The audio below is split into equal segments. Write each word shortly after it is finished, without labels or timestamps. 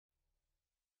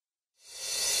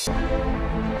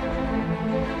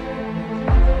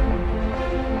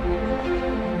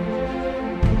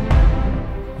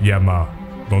Yama,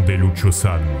 dans des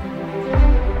Luchosan.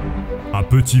 Un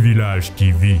petit village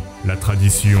qui vit la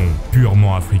tradition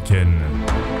purement africaine,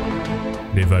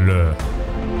 les valeurs,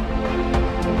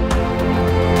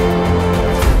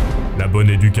 la bonne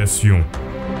éducation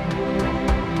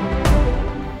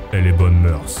et les bonnes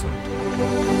mœurs.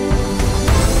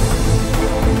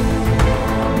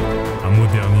 Un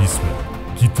modernisme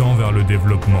qui tend vers le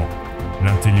développement,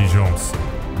 l'intelligence,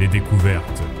 les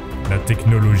découvertes, la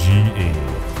technologie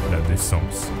et la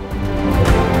décence.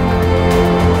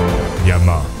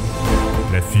 Yama,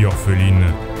 la fille orpheline,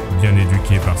 bien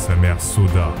éduquée par sa mère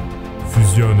Soda,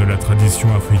 fusionne la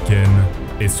tradition africaine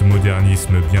et ce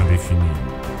modernisme bien défini.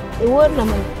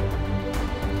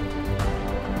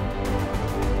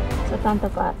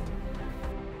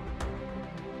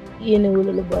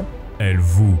 Elle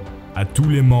voue à tous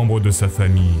les membres de sa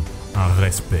famille un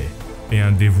respect et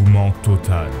un dévouement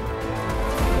total.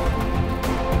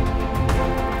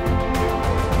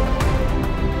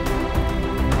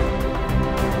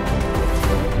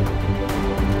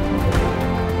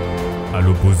 À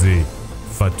l'opposé,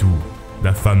 Fatou,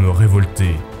 la femme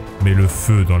révoltée, met le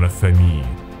feu dans la famille,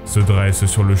 se dresse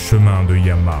sur le chemin de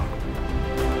Yama.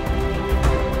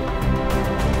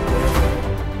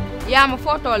 Yama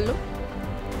foo tollu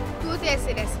tuutee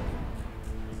si des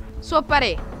soo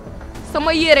paree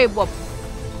sama yére bopp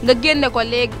nga génne ko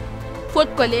léegi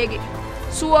fóot ko léegi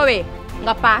su woowee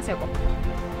nga paase ko.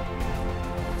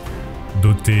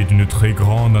 Dotée d'une très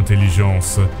grande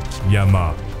intelligence,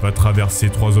 Yama va traverser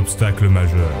 3 obstacles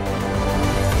majeurs.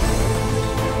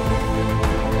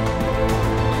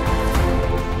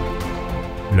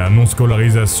 La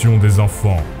non-scolarisation des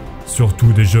enfants,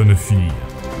 surtout des jeunes filles.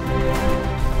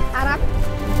 Arab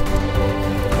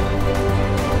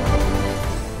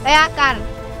da yaakaar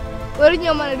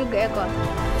waruñoo mën a dugg école.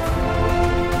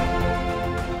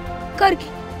 Kër gi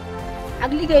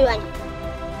ak liggéey wàññi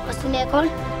masuñu école.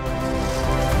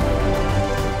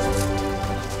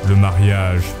 Le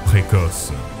mariage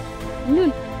précoce.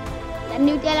 ñun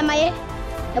dañuy teel a maye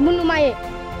te mënu maye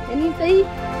dañuy sëyi.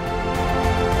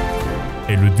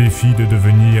 Et le défi de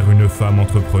devenir une femme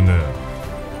entrepreneur.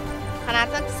 xanaa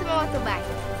toog ci sama waxtu baay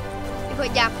di ko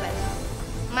jàppale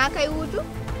maa koy wutu.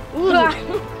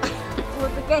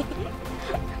 wutu kay.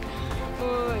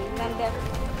 nan def.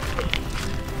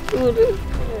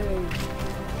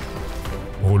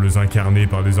 Rôles incarnés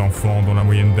par des enfants dont la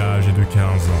moyenne d'âge est de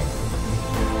 15 ans.